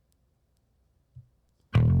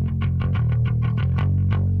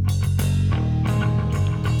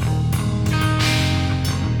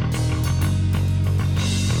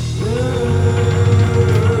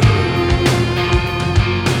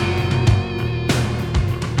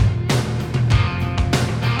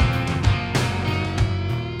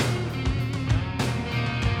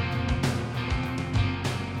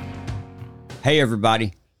Hey,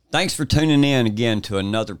 everybody. Thanks for tuning in again to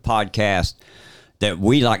another podcast that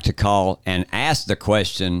we like to call and ask the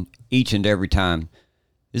question each and every time,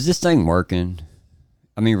 is this thing working?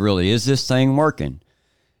 I mean, really, is this thing working?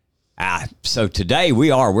 So today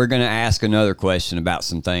we're going to ask another question about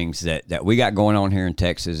some things that we got going on here in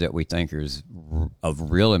Texas that we think is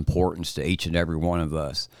of real importance to each and every one of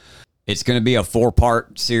us. It's going to be a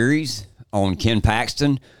 4-part series on Ken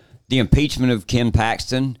Paxton, the impeachment of Ken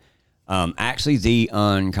Paxton, actually the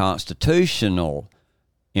unconstitutional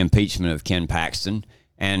impeachment of Ken Paxton,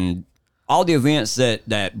 and all the events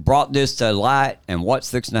that brought this to light and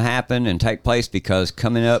what's fixing to happen and take place, because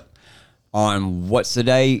coming up on, what's the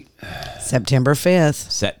date? September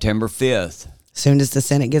 5th. September 5th. Soon as the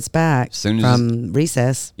Senate gets back from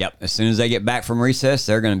recess. Yep. As soon as they get back from recess,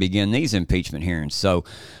 they're going to begin these impeachment hearings. So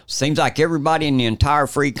seems like everybody in the entire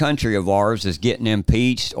free country of ours is getting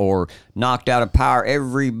impeached or knocked out of power.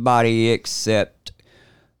 Everybody except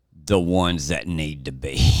the ones that need to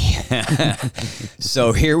be.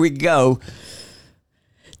 So here we go.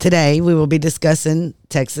 Today, we will be discussing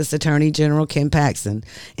Texas Attorney General Ken Paxton.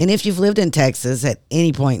 And if you've lived in Texas at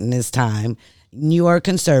any point in this time, you are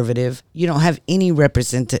conservative, you don't have any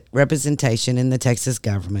representation in the Texas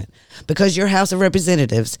government, because your House of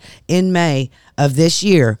Representatives in May of this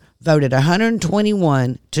year voted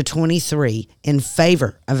 121 to 23 in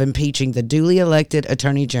favor of impeaching the duly elected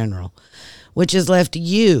Attorney General, which has left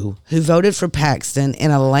you, who voted for Paxton, in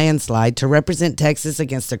a landslide to represent Texas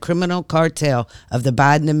against the criminal cartel of the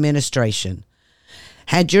Biden administration.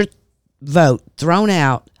 Had your vote thrown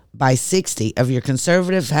out by 60 of your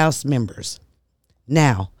conservative House members.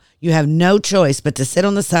 Now, you have no choice but to sit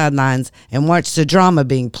on the sidelines and watch the drama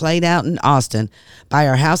being played out in Austin by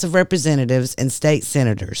our House of Representatives and state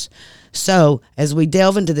senators. So, as we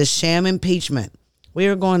delve into this sham impeachment, we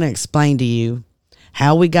are going to explain to you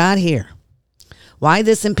how we got here, why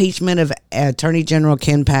this impeachment of Attorney General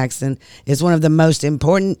Ken Paxton is one of the most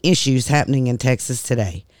important issues happening in Texas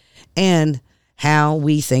today, and how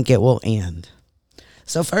we think it will end.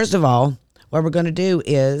 So first of all, what we're going to do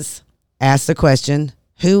is ask the question,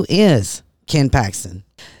 who is Ken Paxton?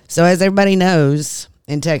 So as everybody knows,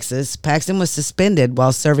 in Texas, Paxton was suspended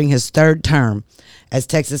while serving his third term as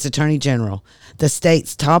Texas Attorney General, the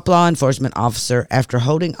state's top law enforcement officer, after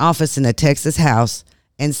holding office in the Texas House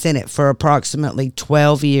and Senate for approximately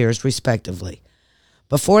 12 years, respectively.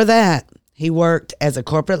 Before that, he worked as a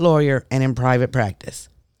corporate lawyer and in private practice.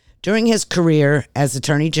 During his career as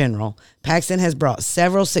Attorney General, Paxton has brought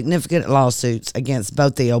several significant lawsuits against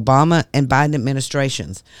both the Obama and Biden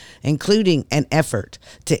administrations, including an effort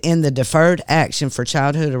to end the Deferred Action for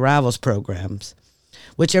Childhood Arrivals programs,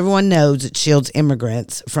 which everyone knows it shields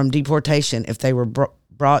immigrants from deportation if they were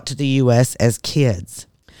brought to the U.S. as kids.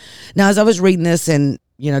 Now, as I was reading this and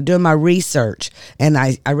doing my research, and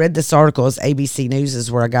I read this article, as ABC News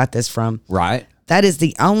is where I got this from. Right. That is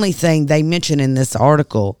the only thing they mention in this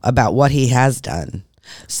article about what he has done.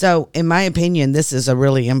 So, in my opinion, this is a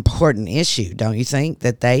really important issue, don't you think?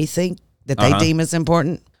 That they deem as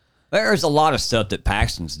important? There's a lot of stuff that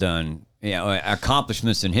Paxton's done,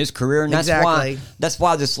 accomplishments in his career. And that's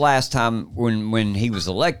why this last time when he was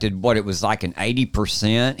elected, it was like an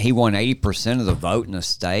 80%. He won 80% of the vote in the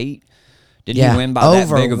state. Didn't he win by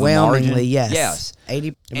that big of a margin? Overwhelmingly, yes. Yes.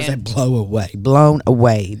 80. It was blown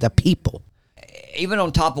away, the people. Even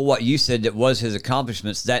on top of what you said that was his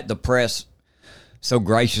accomplishments, that the press so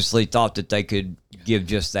graciously thought that they could give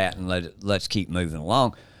just that and let's keep moving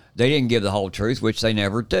along. They didn't give the whole truth, which they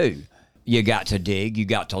never do. You got to dig, you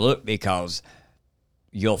got to look, because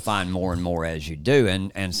you'll find more and more as you do.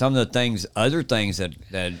 And some of the other things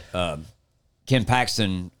that Ken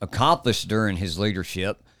Paxton accomplished during his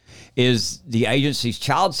leadership is the agency's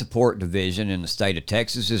child support division in the state of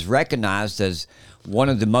Texas is recognized as one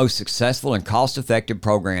of the most successful and cost-effective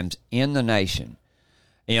programs in the nation.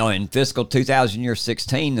 In fiscal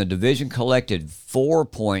 2016, the division collected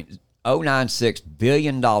 $4.096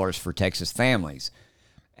 billion for Texas families,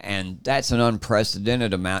 and that's an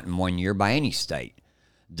unprecedented amount in 1 year by any state.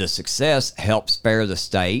 The success helped spare the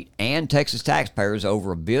state and Texas taxpayers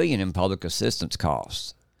over $1 billion in public assistance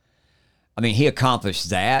costs. I mean, he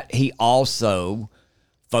accomplished that. He also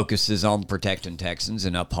focuses on protecting Texans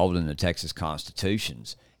and upholding the Texas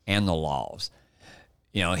constitutions and the laws.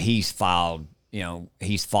 He's fought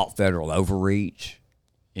federal overreach.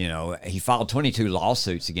 He filed 22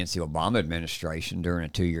 lawsuits against the Obama administration during a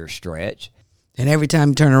 2-year stretch. And every time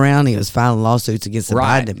you turn around, he was filing lawsuits against the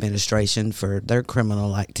Biden administration for their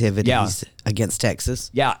criminal activities against Texas.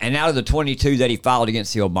 Yeah, and out of the 22 that he filed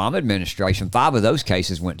against the Obama administration, 5 of those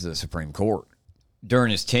cases went to the Supreme Court.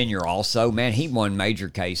 During his tenure also, man, he won major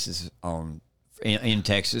cases on in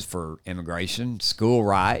Texas for immigration, school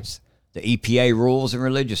rights, the EPA rules, and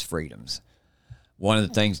religious freedoms. One of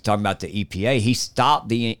the things talking about the EPA, he stopped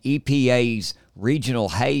the EPA's regional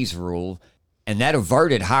haze rule, and that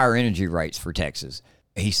averted higher energy rates for Texas.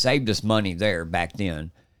 He saved us money there back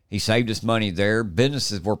then. He saved us money there.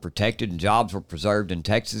 Businesses were protected and jobs were preserved in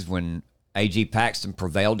Texas when AG Paxton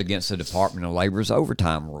prevailed against the Department of Labor's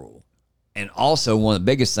overtime rule. And also, one of the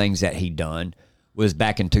biggest things that he done was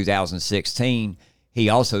back in 2016, he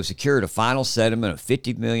also secured a final settlement of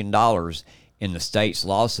 $50 million in the state's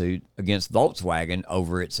lawsuit against Volkswagen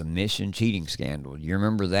over its emission cheating scandal. You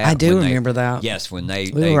remember that? I do remember that. Yes, when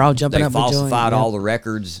they were all jumping up and falsified all the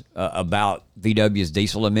records about VW's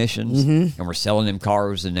diesel emissions and were selling them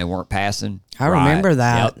cars and they weren't passing. I remember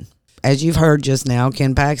that. Yep. As you've heard just now,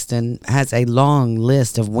 Ken Paxton has a long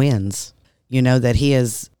list of wins, that he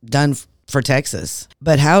has done for Texas.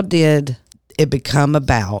 But how did it become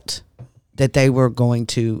about that they were going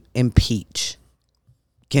to impeach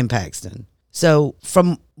Ken Paxton? So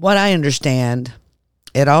from what I understand,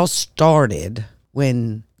 it all started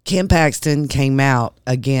when Ken Paxton came out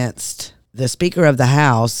against the Speaker of the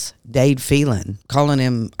House, Dade Phelan, calling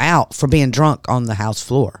him out for being drunk on the House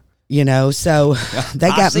floor. So they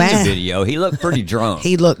got mad. I've seen the video. He looked pretty drunk.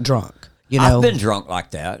 He looked drunk. I've been drunk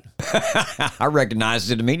like that. I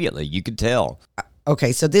recognized it immediately. You could tell.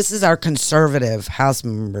 Okay, so this is our conservative House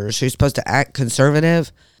members who's supposed to act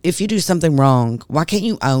conservative. If you do something wrong, why can't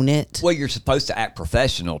you own it? Well, you're supposed to act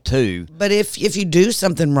professional, too. But if you do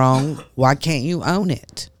something wrong, why can't you own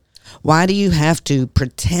it? Why do you have to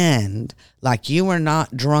pretend like you were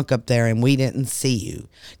not drunk up there and we didn't see you?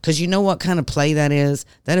 Because you know what kind of play that is?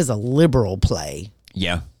 That is a liberal play.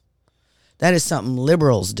 Yeah. That is something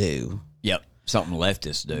liberals do. Yep, something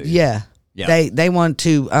leftists do. Yeah. They want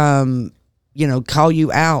to... call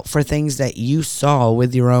you out for things that you saw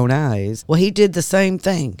with your own eyes. Well, he did the same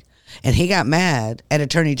thing. And he got mad at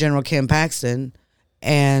Attorney General Ken Paxton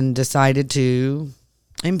and decided to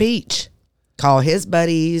impeach. Call his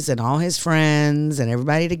buddies and all his friends and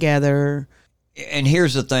everybody together. And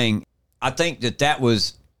here's the thing. I think that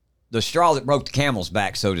was the straw that broke the camel's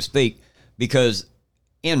back, so to speak, because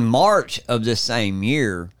in March of this same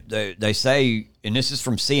year, they say, and this is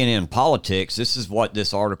from CNN Politics, this is what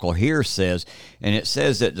this article here says, and it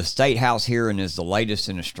says that the State House hearing is the latest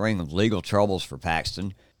in a string of legal troubles for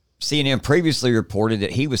Paxton. CNN previously reported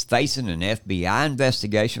that he was facing an FBI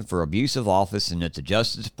investigation for abuse of office and that the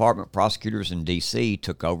Justice Department prosecutors in D.C.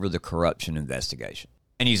 took over the corruption investigation.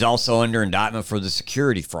 And he's also under indictment for the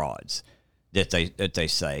security frauds that they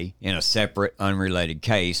say in a separate, unrelated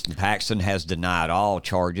case. And Paxton has denied all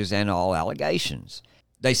charges and all allegations.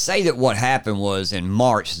 They say that what happened was in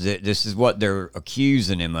March, that this is what they're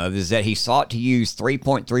accusing him of, is that he sought to use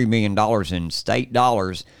 $3.3 million in state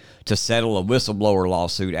dollars to settle a whistleblower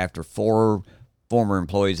lawsuit after 4 former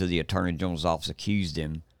employees of the Attorney General's office accused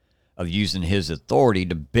him of using his authority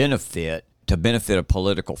to benefit a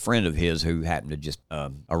political friend of his who happened to just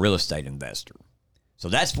a real estate investor. So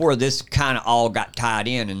that's where this kind of all got tied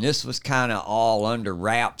in, and this was kind of all under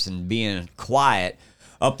wraps and being quiet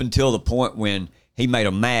up until the point when he made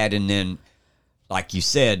them mad, and then, like you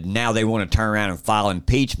said, now they want to turn around and file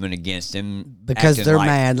impeachment against him. Because they're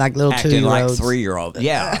mad, like little 2-year-olds. Acting like 3-year-olds.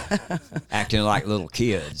 Yeah. Acting like little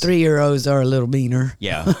kids. 3-year-olds are a little meaner.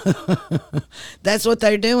 Yeah. That's what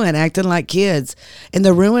they're doing, acting like kids. And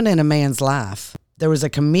they're ruining a man's life. There was a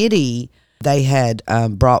committee they had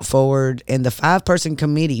brought forward, and the 5-person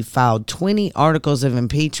committee filed 20 articles of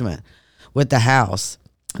impeachment with the House.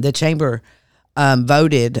 The chamber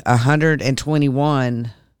voted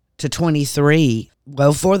 121 to 23,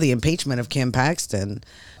 for the impeachment of Ken Paxton.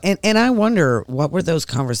 And I wonder, what were those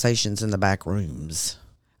conversations in the back rooms?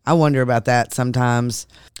 I wonder about that sometimes.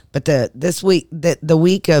 But the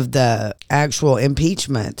week of the actual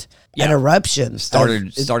impeachment, an eruption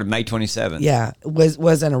started May 27th. Yeah,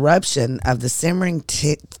 was an eruption of the simmering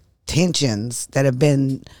tensions that have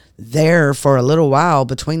been there for a little while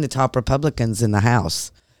between the top Republicans in the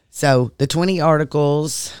House. So the 20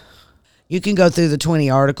 articles, you can go through the 20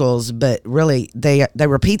 articles, but really they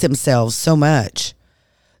repeat themselves so much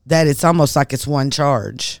that it's almost like it's one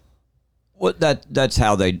charge. Well, that's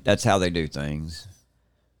how they do things.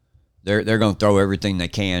 They're going to throw everything they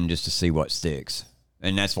can just to see what sticks.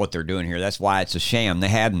 And that's what they're doing here. That's why it's a sham. They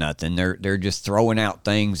have nothing. They're just throwing out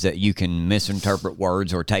things that you can misinterpret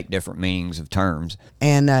words or take different meanings of terms.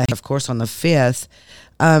 And of course, on the 5th,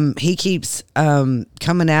 he keeps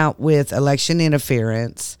coming out with election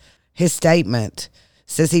interference. His statement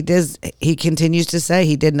says he continues to say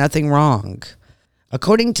he did nothing wrong.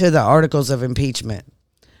 According to the articles of impeachment,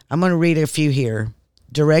 I'm going to read a few here.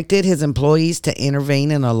 directed his employees to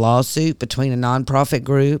intervene in a lawsuit between a nonprofit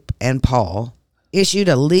group and Paul, issued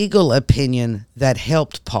a legal opinion that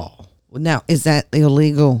helped Paul. Now, is that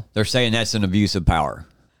illegal? They're saying that's an abuse of power.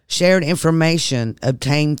 Shared information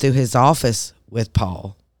obtained through his office with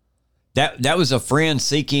Paul. That was a friend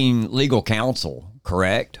seeking legal counsel,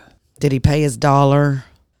 correct? Did he pay his dollar?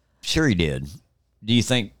 Sure he did. Do you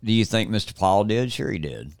think Mr. Paul did? Sure he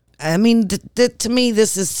did. I mean, to me,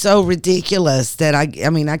 this is so ridiculous that I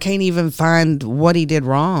can't even find what he did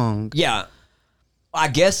wrong. Yeah. I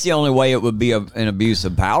guess the only way it would be an abuse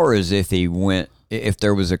of power is if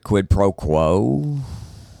there was a quid pro quo.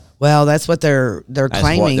 Well, that's what they're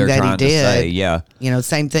claiming what that he did. Say, yeah.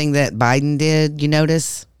 Same thing that Biden did, you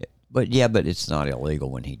notice? But it's not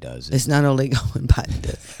illegal when he does it. It's not illegal when Biden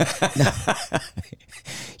does it. No.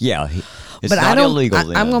 Yeah. It's but not illegal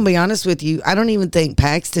then. I'm going to be honest with you. I don't even think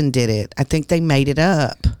Paxton did it. I think they made it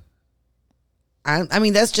up. I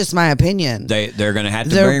mean, that's just my opinion. They're going to have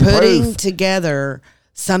to They're bring putting proof. together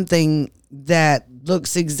something that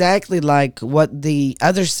looks exactly like what the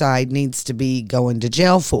other side needs to be going to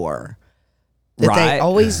jail for. That they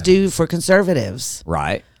always do for conservatives.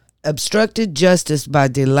 Right. Obstructed justice by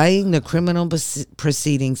delaying the criminal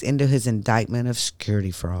proceedings into his indictment of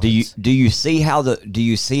security fraud. Do you see how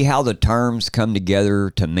the terms come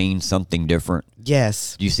together to mean something different?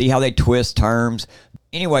 Yes. Do you see how they twist terms?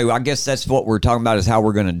 Anyway, I guess that's what we're talking about, is how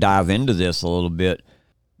we're going to dive into this a little bit.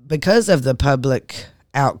 Because of the public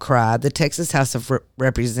outcry, the Texas House of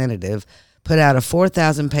Representatives put out a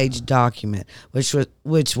 4,000-page document, which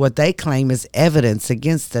what they claim is evidence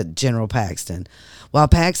against the General Paxton, while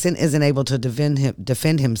Paxton isn't able to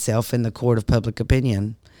defend himself in the court of public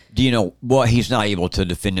opinion. Do you know what? He's not able to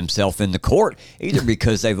defend himself in the court either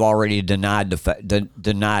because they've already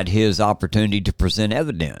denied his opportunity to present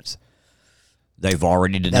evidence. They've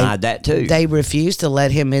already denied that too. They refused to let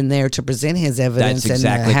him in there to present his evidence in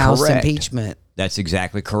the House impeachment. That's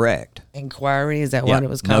exactly correct. Inquiry, is that what it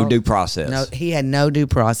was called? No due process. No, he had no due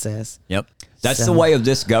process. Yep. That's the way of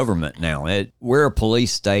this government now. We're a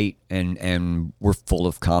police state, and we're full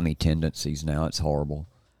of commie tendencies now. It's horrible.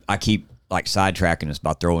 I keep sidetracking us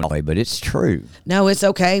by throwing it away, but it's true. No, it's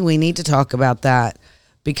okay. We need to talk about that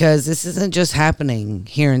because this isn't just happening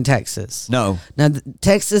here in Texas. No. Now,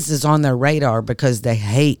 Texas is on their radar because they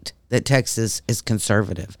hate that Texas is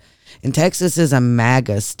conservative. And Texas is a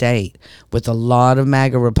MAGA state with a lot of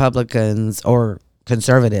MAGA Republicans or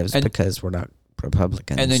conservatives because we're not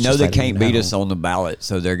Republicans. And they know they can't beat us on the ballot,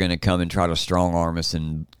 so they're going to come and try to strong arm us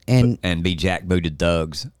and be jackbooted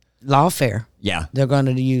thugs. Lawfare. Yeah. They're going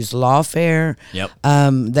to use lawfare. Yep.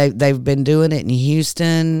 They've been doing it in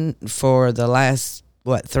Houston for the last,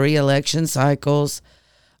 3 election cycles.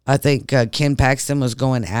 I think Ken Paxton was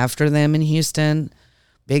going after them in Houston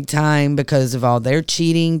big time because of all their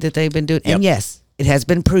cheating that they've been doing. Yep. And yes, it has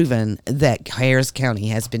been proven that Harris County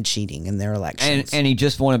has been cheating in their elections. And he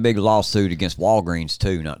just won a big lawsuit against Walgreens,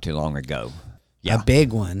 too, not too long ago. Yeah. A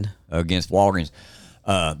big one. Against Walgreens.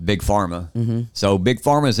 Big Pharma. Mm-hmm. So Big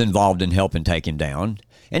Pharma is involved in helping take him down.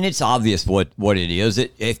 And it's obvious what it is.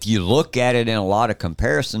 If you look at it in a lot of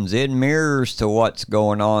comparisons, it mirrors to what's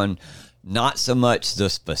going on. Not so much the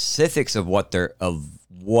specifics of what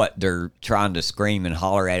they're trying to scream and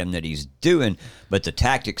holler at him that he's doing, but the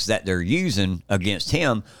tactics that they're using against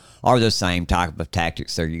him are the same type of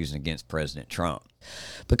tactics they're using against President Trump.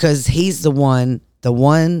 Because he's the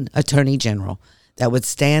one attorney general that would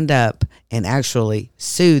stand up and actually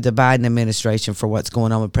sue the Biden administration for what's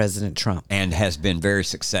going on with President Trump. And has been very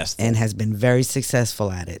successful.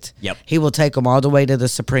 At it. Yep. He will take them all the way to the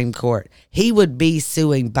Supreme Court. He would be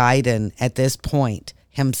suing Biden at this point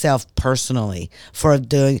himself personally for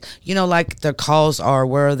doing, like the calls are,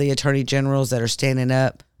 where are the attorney generals that are standing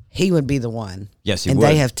up? He would be the one. Yes, he would. And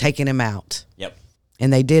they have taken him out. Yep.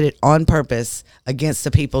 And they did it on purpose against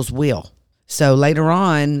the people's will. So later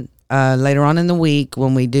on in the week,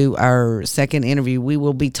 when we do our second interview, we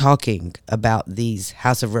will be talking about these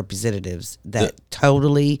House of Representatives that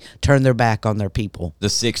totally turned their back on their people. The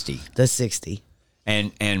 60.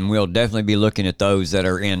 And we'll definitely be looking at those that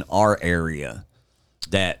are in our area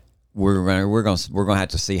that we're going to have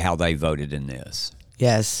to see how they voted in this.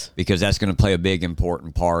 Yes. Because that's going to play a big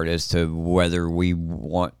important part as to whether we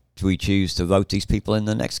choose to vote these people in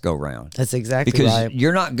the next go round. That's exactly because right.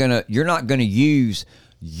 You're not going to use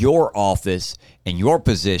your office and your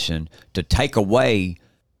position to take away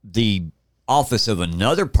the office of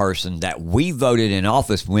another person that we voted in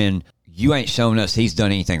office when you ain't shown us he's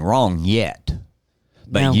done anything wrong yet.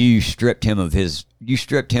 But you stripped him of his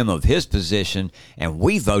position, and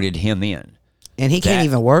we voted him in. And he can't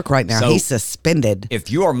even work right now. So He's suspended. if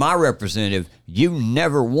you are my representative, you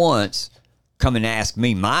never once come and ask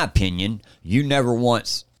me my opinion. You never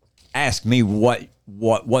once ask me what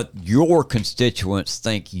your constituents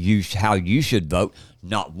think how you should vote.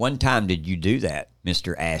 Not one time did you do that,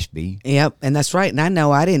 Mr. Ashby. Yep, and that's right. And I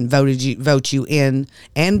know I didn't vote you in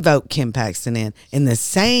and vote Kim Paxton in the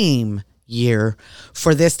same year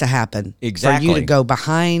for this to happen. Exactly. For you to go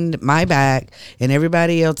behind my back and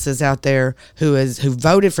everybody else is out there who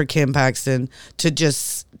voted for Kim Paxton to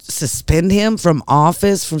just suspend him from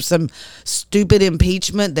office from some stupid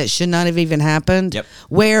impeachment that should not have even happened. Yep.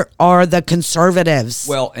 Where are the conservatives?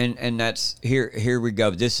 Well, and that's here we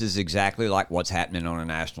go. This is exactly like what's happening on a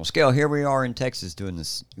national scale. Here we are in Texas doing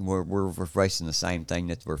this. We're facing the same thing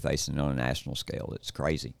that we're facing on a national scale. It's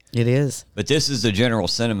crazy. It is. But this is the general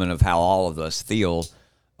sentiment of how all of us feel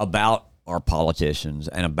about our politicians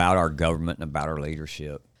and about our government and about our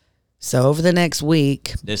leadership. So over the next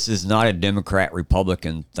week, this is not a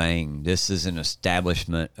Democrat-Republican thing. This is an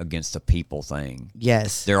establishment against the people thing.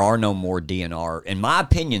 Yes. There are no more DNR. In my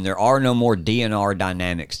opinion, there are no more DNR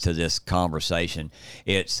dynamics to this conversation.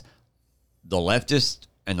 It's the leftist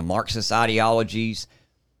and the Marxist ideologies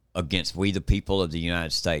against we the people of the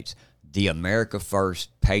United States. The America First,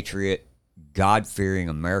 patriot, God-fearing,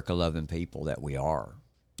 America-loving people that we are.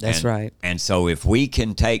 That's right. And so if we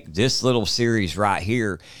can take this little series right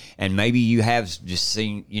here, and maybe you have just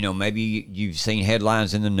seen, maybe you've seen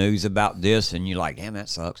headlines in the news about this and you're like, damn, that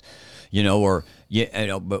sucks,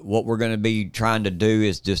 but what we're going to be trying to do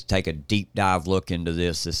is just take a deep dive look into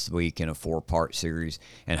this week in a 4-part series.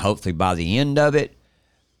 And hopefully by the end of it,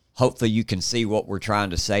 hopefully you can see what we're trying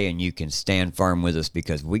to say and you can stand firm with us,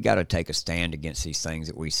 because we got to take a stand against these things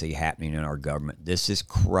that we see happening in our government. This is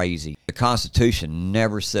crazy. The Constitution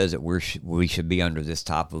never says that we should be under this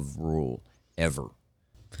type of rule, ever.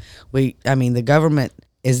 The government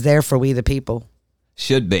is there for we the people.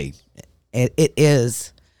 Should be. It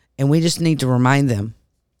is. And we just need to remind them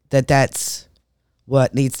that that's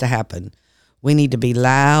what needs to happen. We need to be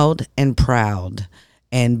loud and proud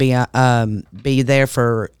and be there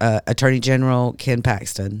for Attorney General Ken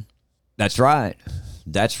Paxton. That's right.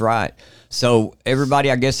 That's right. So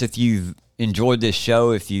everybody, I guess if you've enjoyed this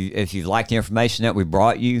show, if you've liked the information that we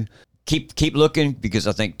brought you, keep looking, because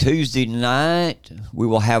I think Tuesday night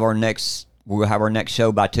we'll have our next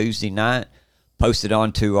show by Tuesday night, posted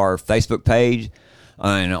onto our Facebook page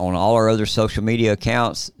and on all our other social media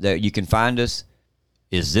accounts that you can find us.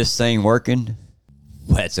 Is this thing working?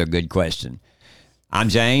 Well, that's a good question. I'm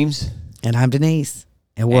James. And I'm Denise.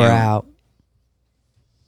 And we're out.